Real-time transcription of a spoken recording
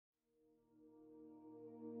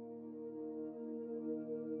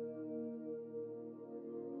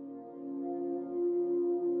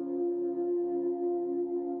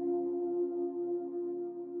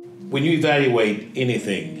When you evaluate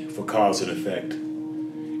anything for cause and effect,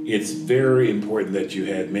 it's very important that you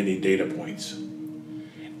have many data points.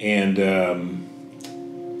 And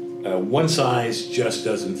one size just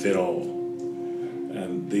doesn't fit all.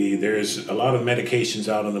 There's a lot of medications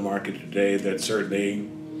out on the market today that certainly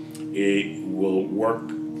it will work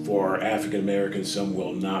for African Americans, some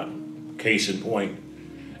will not. Case in point,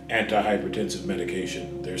 antihypertensive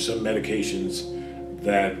medication. There's some medications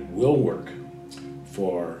that will work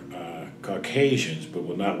for Caucasians but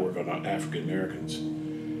will not work on African Americans.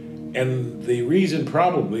 And the reason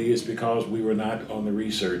probably is because we were not on the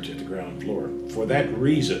research at the ground floor. For that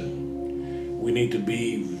reason, we need to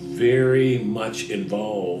be very much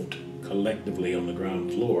involved collectively on the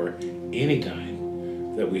ground floor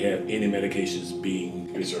anytime that we have any medications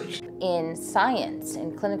being researched. In science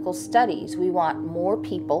and clinical studies, we want more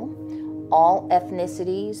people, all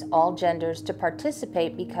ethnicities, all genders, to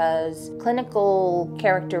participate because clinical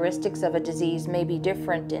characteristics of a disease may be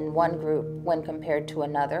different in one group when compared to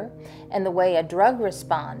another, and the way a drug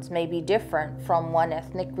responds may be different from one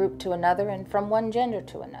ethnic group to another and from one gender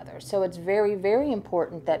to another. So it's very, very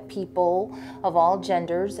important that people of all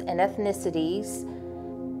genders and ethnicities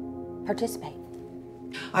participate.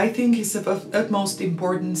 I think it's of utmost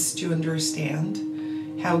importance to understand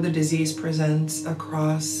how the disease presents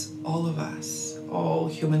across all of us, all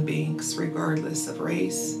human beings, regardless of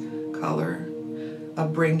race, color,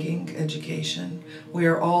 upbringing, education. We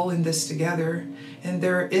are all in this together, and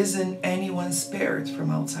there isn't anyone spared from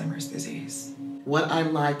Alzheimer's disease. What I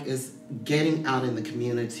like is getting out in the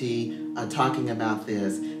community, talking about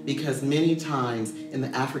this, because many times in the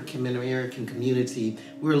African American community,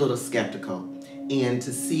 we're a little skeptical. And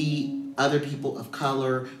to see other people of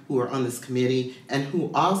color who are on this committee and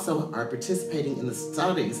who also are participating in the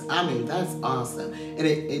studies, I mean, that's awesome. And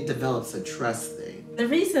it develops a trust thing. The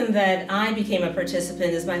reason that I became a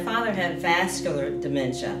participant is my father had vascular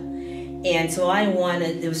dementia. And so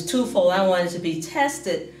it was twofold. I wanted to be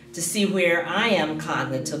tested to see where I am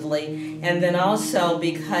cognitively, and then also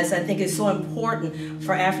because I think it's so important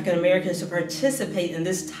for African Americans to participate in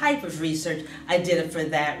this type of research, I did it for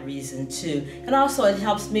that reason too. And also it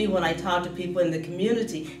helps me when I talk to people in the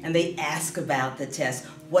community and they ask about the test.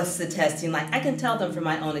 What's the testing like? I can tell them from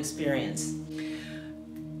my own experience.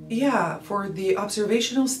 Yeah, for the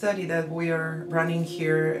observational study that we are running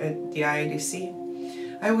here at the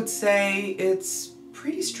IADC, I would say it's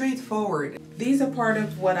pretty straightforward. These are part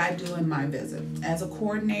of what I do in my visit. As a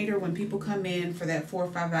coordinator, when people come in for that 4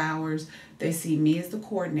 or 5 hours, they see me as the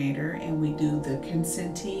coordinator, and we do the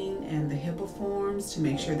consenting and the HIPAA forms to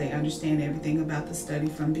make sure they understand everything about the study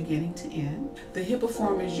from beginning to end. The HIPAA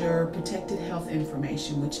form is your protected health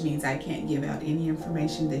information, which means I can't give out any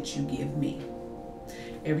information that you give me.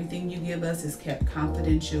 Everything you give us is kept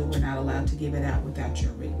confidential. We're not allowed to give it out without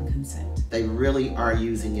your written consent. They really are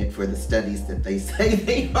using it for the studies that they say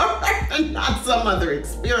they are, and not some other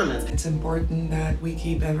experiments. It's important that we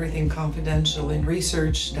keep everything confidential. In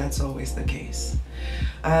research, that's always the case.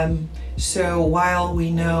 So while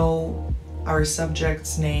we know our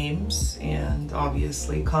subjects' names and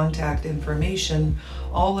obviously contact information,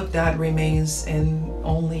 all of that remains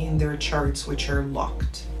only in their charts, which are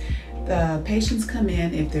locked. The patients come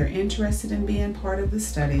in if they're interested in being part of the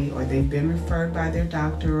study or they've been referred by their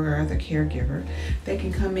doctor or other caregiver. They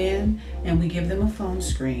can come in and we give them a phone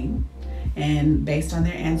screen, and based on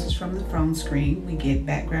their answers from the phone screen, we get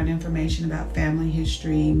background information about family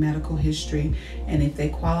history, medical history, and if they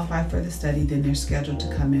qualify for the study, then they're scheduled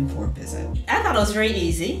to come in for a visit. I thought it was very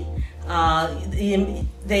easy.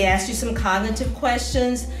 They asked you some cognitive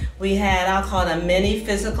questions. We had, I'll call it a mini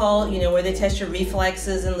physical, where they test your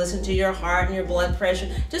reflexes and listen to your heart and your blood pressure,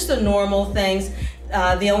 just the normal things.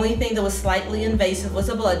 The only thing that was slightly invasive was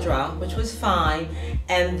a blood draw, which was fine.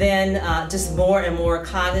 And then just more and more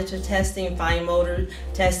cognitive testing, fine motor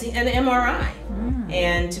testing, and an MRI.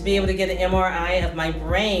 And to be able to get an MRI of my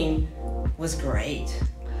brain was great.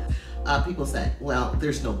 People say, well,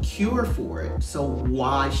 there's no cure for it, so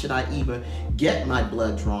why should I even get my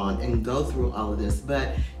blood drawn and go through all of this?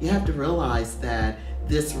 But you have to realize that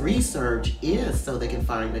this research is so they can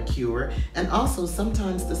find a cure, and also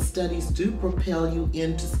sometimes the studies do propel you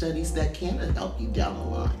into studies that can help you down the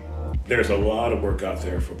line. There's a lot of work out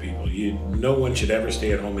there for people. No one should ever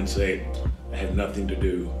stay at home and say, I have nothing to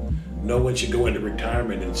do. No one should go into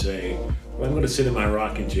retirement and say, well, I'm going to sit in my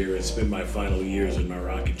rocking chair and spend my final years in my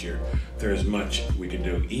rocking chair. There's much we can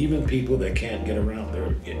do. Even people that can't get around,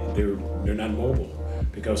 they're not mobile,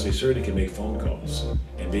 because they certainly can make phone calls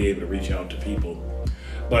and be able to reach out to people.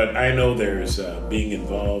 But I know there's being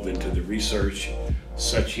involved into the research,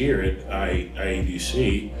 such here at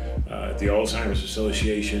IADC, at the Alzheimer's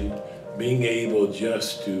Association, being able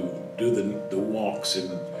just to do the walks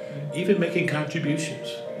and even making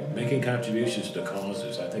contributions to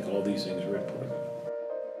causes. I think all these things are important.